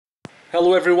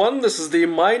Hello everyone, this is the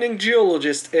Mining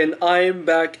Geologist and I'm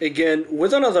back again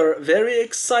with another very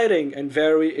exciting and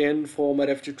very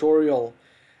informative tutorial.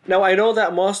 Now I know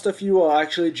that most of you are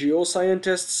actually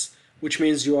geoscientists, which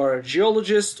means you are a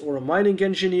geologist or a mining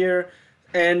engineer,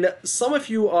 and some of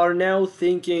you are now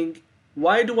thinking,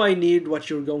 why do I need what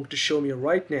you're going to show me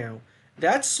right now?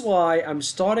 That's why I'm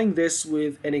starting this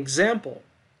with an example.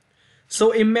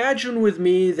 So imagine with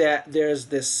me that there's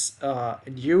this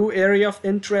new area of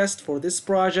interest for this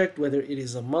project, whether it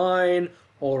is a mine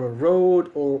or a road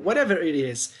or whatever it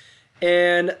is.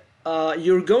 And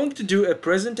you're going to do a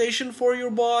presentation for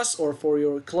your boss or for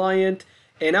your client.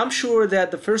 And I'm sure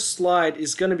that the first slide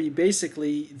is going to be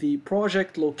basically the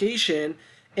project location.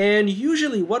 And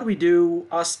usually what we do,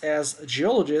 us as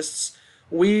geologists,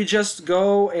 we just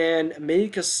go and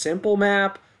make a simple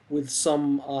map with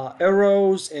some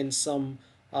arrows and some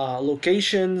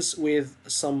locations with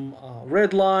some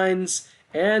red lines,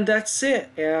 and that's it.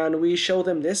 And we show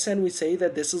them this and we say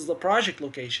that this is the project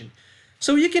location.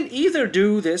 So you can either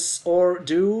do this or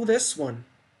do this one.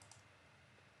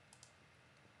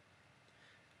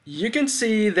 You can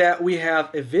see that we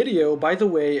have a video. By the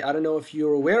way, I don't know if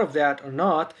you're aware of that or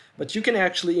not, but you can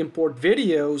actually import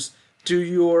videos to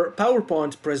your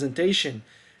PowerPoint presentation.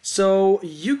 So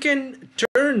you can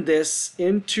turn this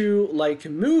into like a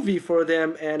movie for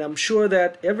them, and I'm sure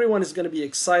that everyone is going to be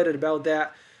excited about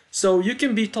that. So you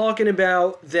can be talking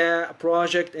about that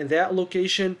project and that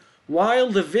location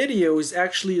while the video is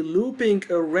actually looping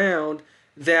around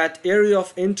that area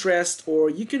of interest, or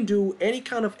you can do any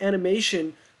kind of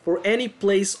animation for any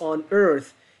place on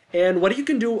Earth. And what you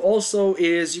can do also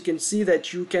is you can see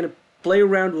that you can play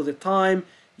around with the time.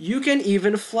 You can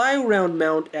even fly around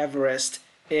Mount Everest.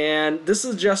 And this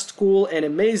is just cool and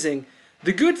amazing.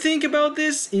 The good thing about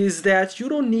this is that you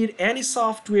don't need any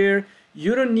software,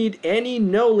 you don't need any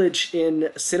knowledge in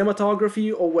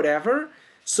cinematography or whatever.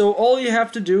 So all you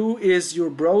have to do is your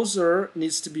browser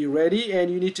needs to be ready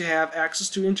and you need to have access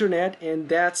to internet, and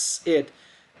that's it.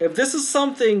 If this is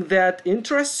something that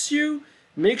interests you,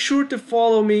 make sure to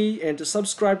follow me and to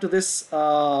subscribe to this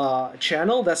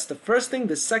channel. That's the first thing.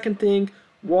 The second thing,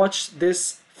 watch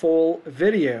this full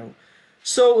video.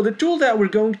 So the tool that we're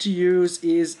going to use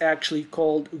is actually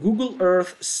called Google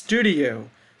Earth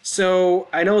Studio. So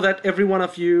I know that every one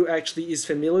of you actually is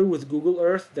familiar with Google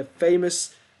Earth, the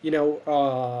famous,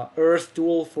 Earth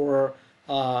tool for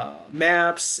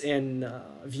maps and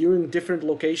viewing different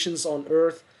locations on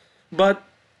Earth. But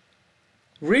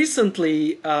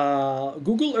recently,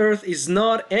 Google Earth is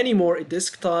not anymore a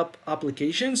desktop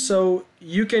application, so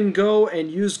you can go and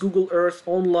use Google Earth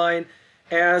online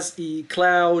as a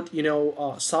cloud,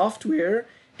 software,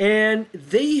 and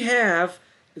they have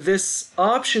this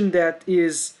option that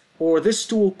is, or this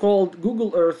tool called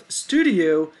Google Earth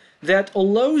Studio, that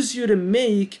allows you to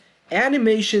make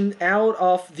animation out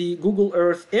of the Google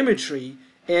Earth imagery,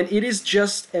 and it is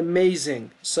just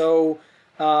amazing. So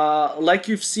like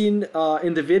you've seen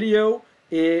in the video,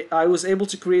 I was able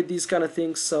to create these kind of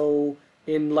things so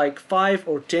in like 5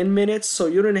 or 10 minutes, so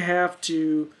you don't have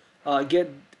to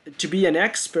get to be an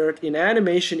expert in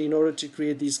animation in order to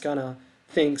create these kind of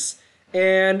things.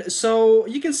 And so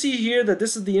you can see here that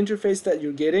this is the interface that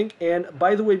you're getting. And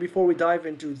by the way, before we dive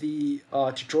into the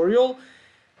tutorial,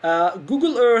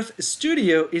 Google Earth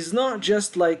Studio is not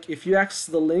just like, if you access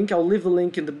the link, I'll leave the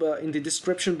link in the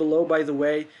description below, by the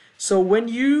way. So when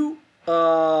you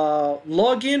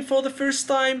log in for the first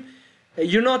time,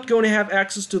 you're not going to have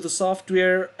access to the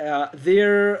software.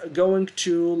 They're going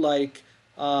to like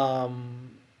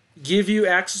give you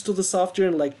access to the software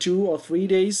in like 2 or 3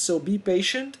 days, so be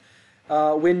patient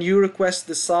when you request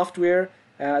the software.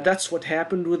 That's what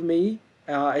happened with me.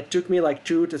 It took me like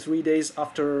 2 to 3 days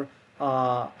after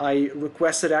I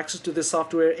requested access to the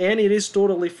software, and it is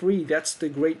totally free. That's the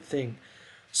great thing.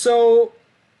 So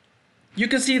you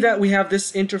can see that we have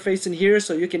this interface in here,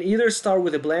 so you can either start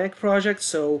with a blank project,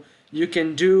 so you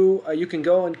can do you can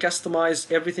go and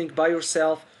customize everything by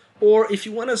yourself, or if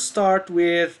you want to start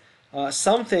with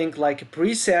something like a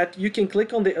preset, you can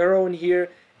click on the arrow in here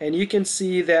and you can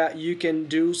see that you can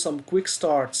do some quick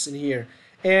starts in here.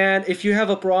 And if you have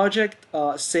a project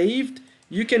saved,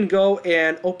 you can go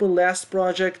and open last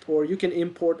project, or you can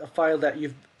import a file that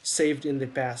you've saved in the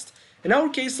past. In our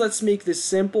case, let's make this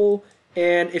simple.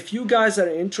 And if you guys are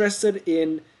interested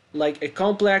in like a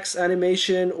complex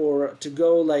animation, or to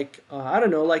go like I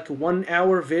don't know, like a 1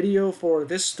 hour video for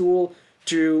this tool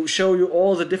to show you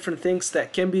all the different things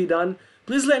that can be done,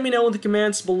 please let me know in the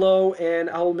comments below and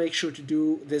I'll make sure to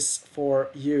do this for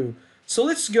you. So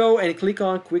let's go and click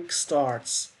on Quick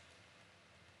Starts.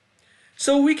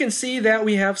 So we can see that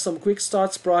we have some quick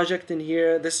starts project in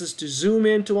here. This is to zoom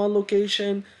into one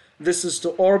location, this is to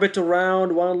orbit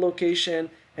around one location,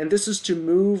 and this is to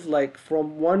move like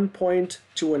from one point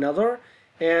to another,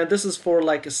 and this is for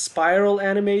like a spiral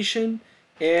animation.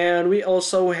 And we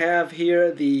also have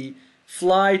here the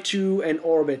fly to and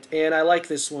orbit, and I like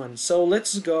this one. So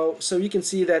let's go. So you can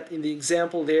see that in the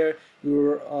example there,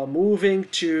 you're moving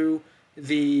to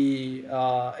the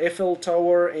Eiffel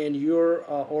Tower and you're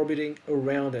orbiting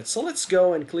around it. So let's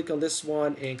go and click on this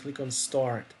one and click on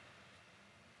start.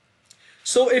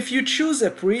 So if you choose a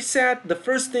preset, the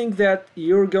first thing that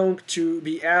you're going to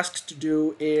be asked to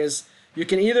do is you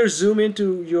can either zoom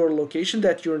into your location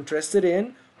that you're interested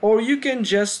in, or you can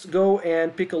just go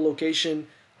and pick a location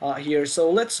here. So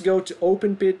let's go to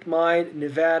Open Pit Mine,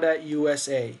 Nevada,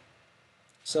 USA.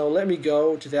 So let me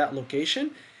go to that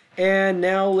location, and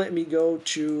now let me go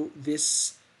to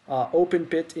this open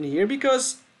pit in here,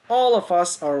 because all of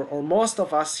us or most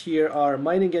of us here are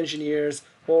mining engineers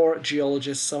or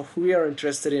geologists, so we are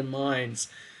interested in mines.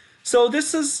 So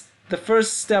this is the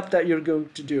first step that you're going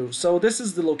to do. So this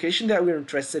is the location that we're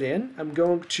interested in. I'm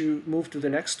going to move to the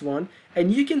next one,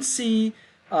 and you can see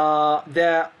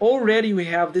that already we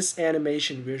have this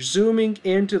animation. We're zooming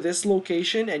into this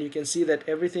location, and you can see that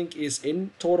everything is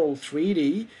in total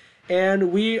 3D,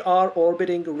 and we are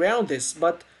orbiting around this.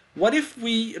 But what if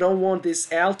we don't want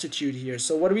this altitude here?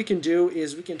 So what we can do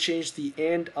is we can change the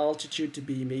end altitude to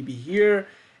be maybe here,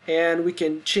 and we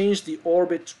can change the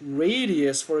orbit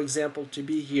radius, for example, to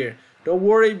be here. Don't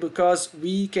worry, because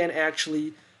we can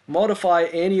actually modify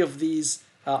any of these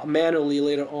manually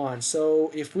later on.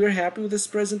 So if we're happy with this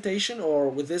presentation or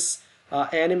with this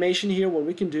animation here, what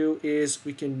we can do is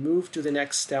we can move to the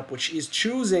next step, which is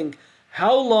choosing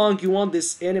how long you want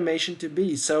this animation to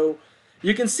be. So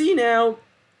you can see now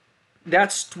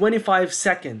that's 25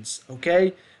 seconds,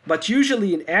 okay? But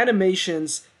usually in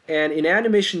animations and in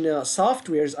animation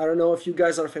softwares, I don't know if you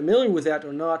guys are familiar with that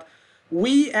or not,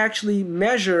 we actually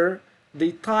measure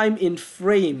the time in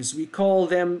frames. We call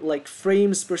them like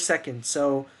frames per second.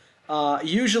 So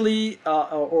usually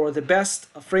or the best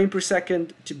frame per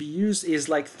second to be used is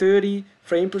like 30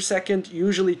 frame per second.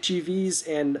 Usually TVs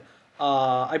and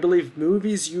I believe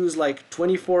movies use like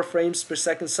 24 frames per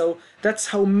second. So that's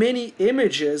how many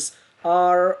images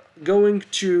are going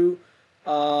to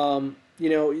you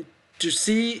know, to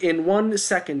see in 1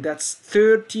 second. That's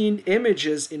 13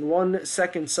 images in 1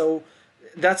 second. So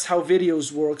that's how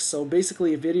videos work. So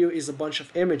basically a video is a bunch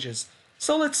of images.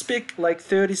 So let's pick like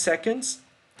 30 seconds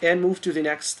and move to the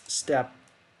next step.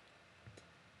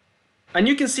 And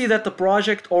you can see that the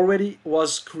project already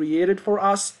was created for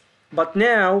us, but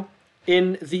now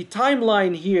in the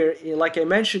timeline here, like I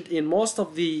mentioned, in most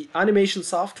of the animation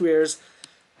softwares,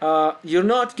 you're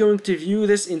not going to view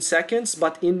this in seconds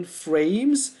but in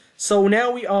frames. So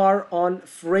now we are on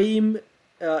frame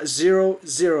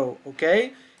 00,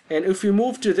 okay? And if we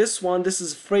move to this one, this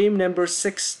is frame number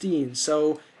 16.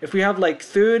 So if we have like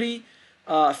 30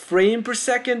 frame per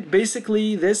second,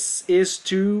 basically this is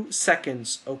 2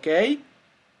 seconds, okay?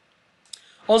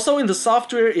 Also in the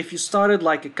software, if you started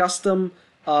like a custom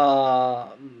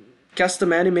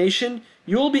animation,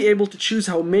 you'll be able to choose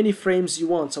how many frames you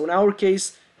want. So in our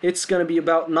case, it's going to be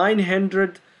about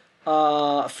 900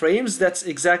 frames. That's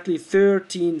exactly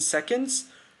 13 seconds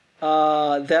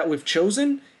that we've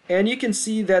chosen. And you can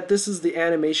see that this is the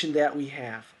animation that we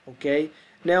have, okay?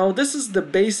 Now this is the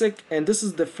basic, and this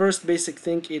is the first basic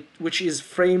thing, which is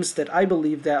frames, that I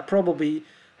believe that probably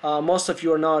most of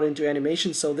you are not into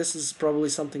animation, so this is probably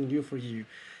something new for you.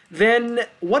 Then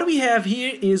what we have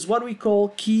here is what we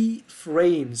call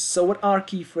keyframes. So what are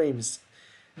keyframes?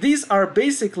 These are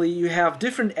basically, you have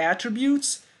different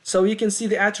attributes. So you can see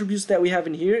the attributes that we have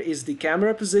in here is the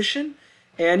camera position,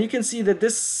 and you can see that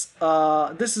this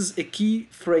is a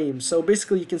keyframe. So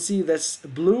basically you can see this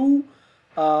blue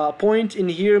point in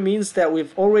here means that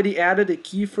we've already added a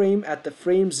keyframe at the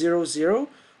frame 00,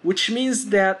 which means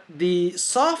that the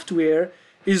software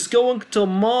is going to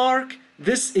mark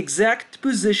this exact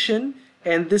position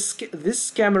and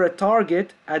this camera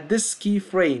target at this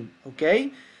keyframe,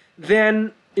 okay?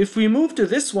 Then if we move to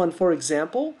this one, for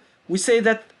example, we say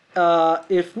that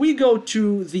if we go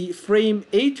to the frame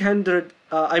 800,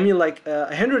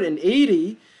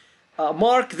 180,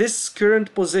 mark this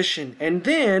current position, and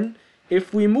then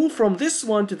if we move from this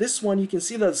one to this one, you can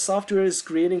see that the software is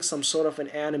creating some sort of an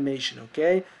animation,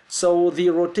 okay? So the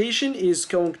rotation is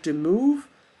going to move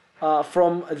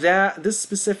from this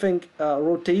specific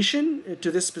rotation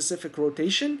to this specific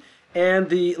rotation, and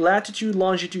the latitude,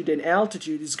 longitude, and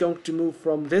altitude is going to move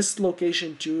from this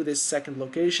location to this second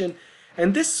location.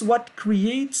 and this is what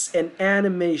creates an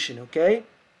animation, okay?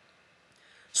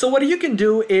 So what you can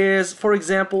do is, for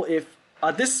example, if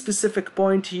at this specific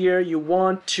point here you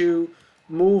want to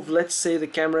move, let's say, the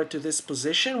camera to this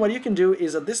position, what you can do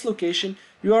is at this location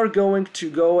you are going to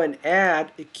go and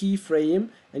add a keyframe,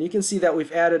 and you can see that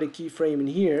we've added a keyframe in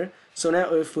here. So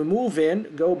now if we move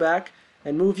in, go back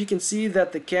and move, you can see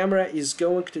that the camera is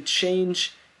going to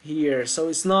change here, so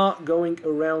it's not going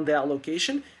around that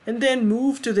location, and then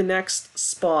move to the next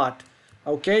spot.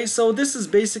 Okay, so this is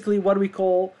basically what we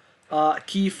call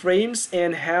keyframes,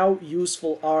 and how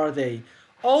useful are they.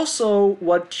 Also,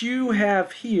 what you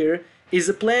have here is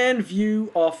a plan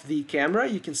view of the camera.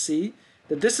 You can see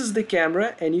that this is the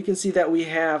camera, and you can see that we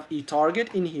have a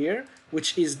target in here,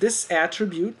 which is this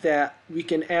attribute, that we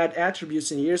can add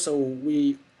attributes in here, so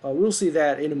we'll see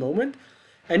that in a moment.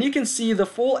 And you can see the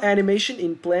full animation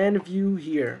in plan view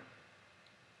here.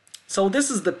 So this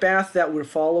is the path that we're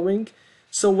following.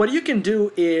 So what you can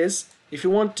do is, if you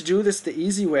want to do this the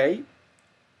easy way,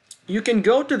 you can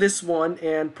go to this one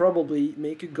and probably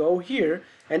make it go here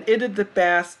and edit the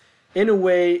path in a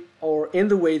way, or in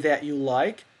the way that you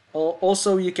like.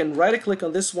 Also, you can right click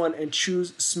on this one and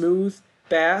choose smooth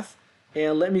path,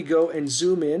 and let me go and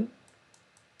zoom in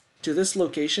to this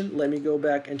location. Let me go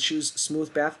back and choose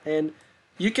smooth path, and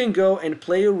you can go and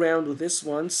play around with this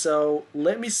one. So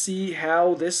let me see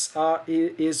how this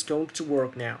is going to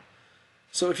work now.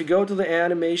 So if you go to the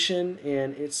animation,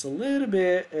 and it's a little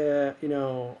bit you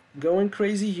know, going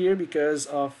crazy here because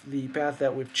of the path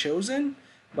that we've chosen,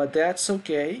 but that's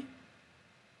okay.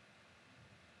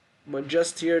 But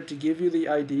just here to give you the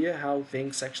idea how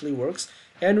things actually works.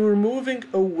 And we're moving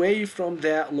away from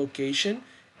that location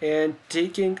and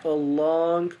taking a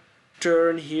long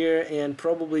turn here and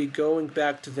probably going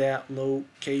back to that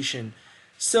location.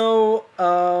 So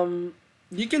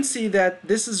you can see that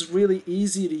this is really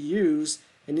easy to use,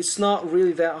 and it's not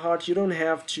really that hard. You don't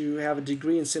have to have a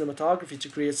degree in cinematography to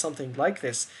create something like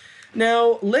this.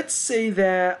 Now let's say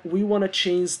that we want to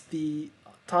change the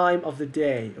time of the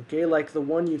day, okay, like the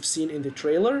one you've seen in the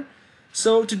trailer.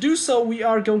 So to do so, we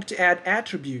are going to add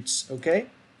attributes, okay?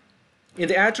 In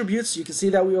the attributes, you can see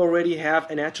that we already have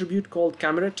an attribute called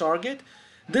camera target.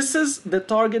 This is the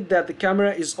target that the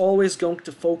camera is always going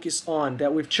to focus on,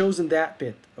 that we've chosen that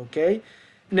bit, okay?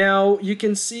 Now you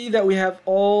can see that we have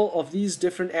all of these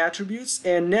different attributes,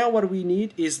 and now what we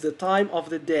need is the time of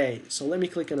the day. So let me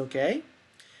click on OK.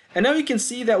 And now you can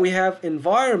see that we have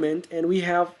environment and we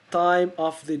have time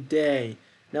of the day.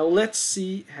 Now let's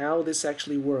see how this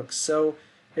actually works. So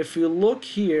if you look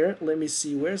here, let me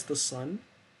see, where's the sun?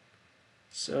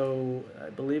 So I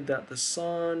believe that the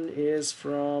sun is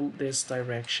from this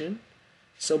direction.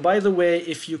 So by the way,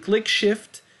 if you click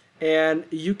shift, and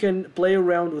you can play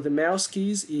around with the mouse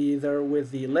keys, either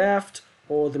with the left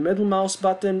or the middle mouse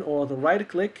button or the right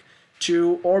click,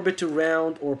 to orbit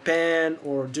around or pan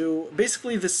or do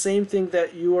basically the same thing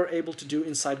that you are able to do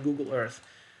inside Google Earth.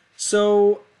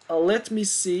 So let me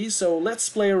see. So let's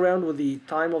play around with the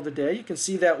time of the day. You can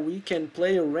see that we can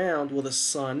play around with the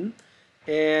sun,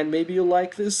 and maybe you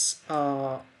like this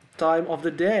time of the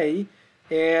day.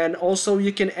 And also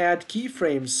you can add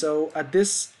keyframes. So at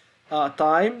this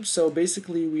time, so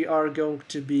basically we are going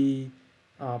to be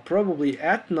probably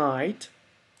at night,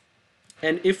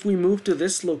 and if we move to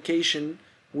this location,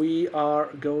 we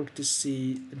are going to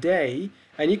see day,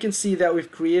 and you can see that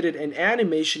we've created an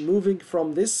animation moving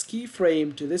from this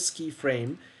keyframe to this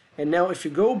keyframe. And now if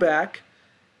you go back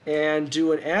and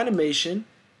do an animation,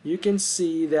 you can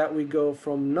see that we go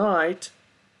from night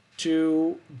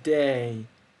to day.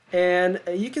 And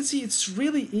you can see it's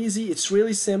really easy, it's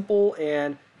really simple,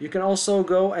 and you can also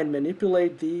go and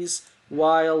manipulate these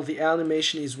while the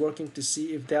animation is working to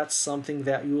see if that's something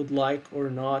that you would like or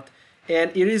not.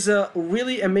 And it is a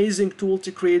really amazing tool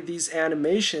to create these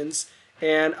animations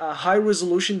and high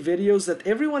resolution videos that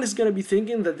everyone is going to be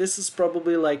thinking that this is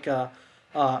probably like a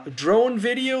drone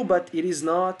video, but it is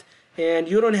not. And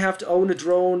you don't have to own a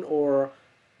drone or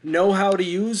know how to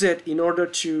use it in order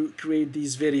to create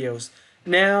these videos.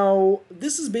 Now,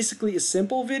 this is basically a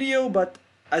simple video, but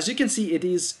as you can see, it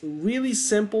is really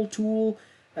simple tool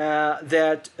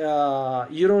that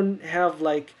you don't have,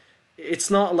 like,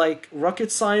 it's not like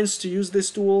rocket science to use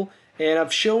this tool. And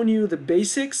I've shown you the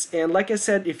basics, and like I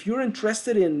said, if you're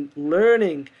interested in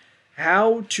learning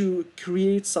how to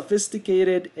create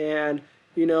sophisticated and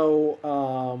cool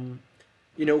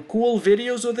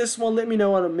videos with this one, let me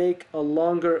know how to make a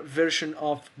longer version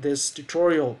of this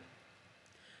tutorial.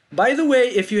 By the way,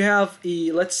 if you have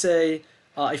let's say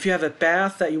if you have a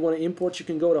path that you want to import, you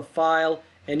can go to File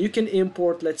and you can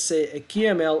import, let's say, a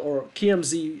KML or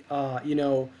KMZ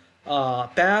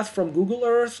path from Google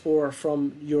Earth or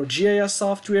from your GIS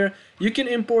software, you can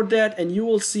import that and you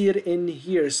will see it in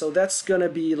here. So that's gonna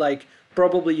be like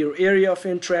probably your area of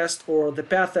interest or the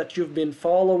path that you've been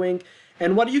following.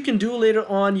 And what you can do later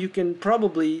on, you can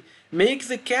probably make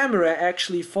the camera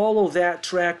actually follow that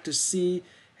track to see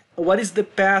what is the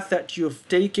path that you've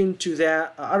taken to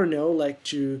that, I don't know, like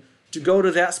to go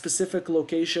to that specific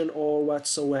location or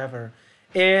whatsoever.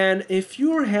 And if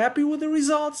you're happy with the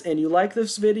results and you like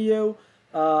this video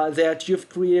that you've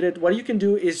created, what you can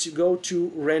do is you go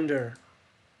to render.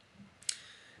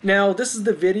 Now this is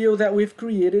the video that we've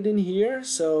created in here.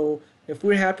 So if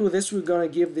we're happy with this, we're going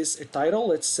to give this a title.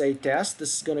 Let's say test.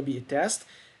 This is going to be a test.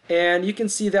 And you can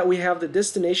see that we have the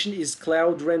destination is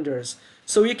cloud renders.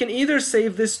 So you can either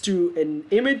save this to an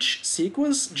image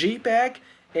sequence, JPEG,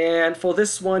 and for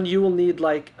this one you will need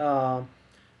like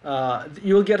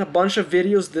you'll get a bunch of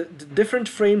videos, the different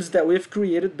frames that we've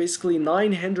created, basically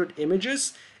 900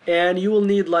 images, and you will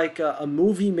need like a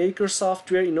movie maker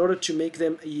software in order to make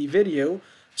them a video.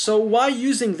 So why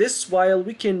using this while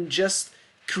we can just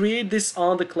create this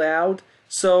on the cloud?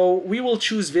 So we will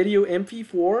choose video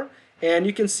MP4, and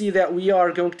you can see that we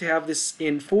are going to have this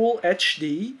in full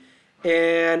HD,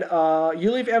 and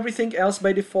you leave everything else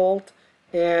by default,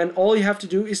 and all you have to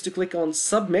do is to click on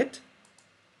submit.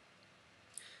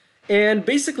 And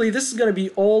basically this is going to be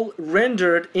all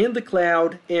rendered in the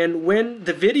cloud, and when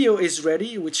the video is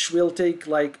ready, which will take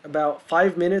like about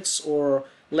 5 minutes or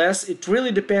less, it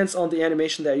really depends on the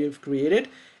animation that you've created,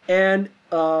 and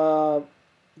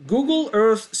Google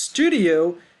Earth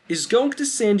Studio is going to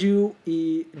send you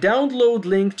a download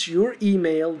link to your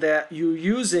email that you're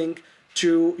using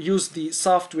to use the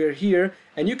software here,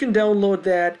 and you can download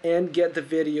that and get the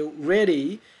video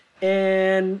ready.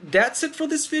 And that's it for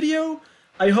this video.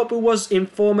 I hope it was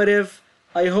informative.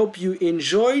 I hope you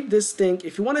enjoyed this thing.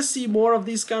 If you want to see more of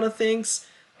these kind of things,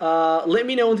 let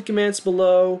me know in the comments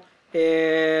below,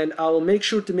 and I will make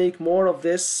sure to make more of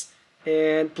this.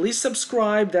 And please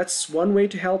subscribe. That's one way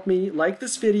to help me. Like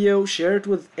this video, share it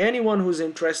with anyone who's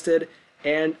interested,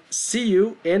 and see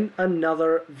you in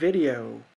another video.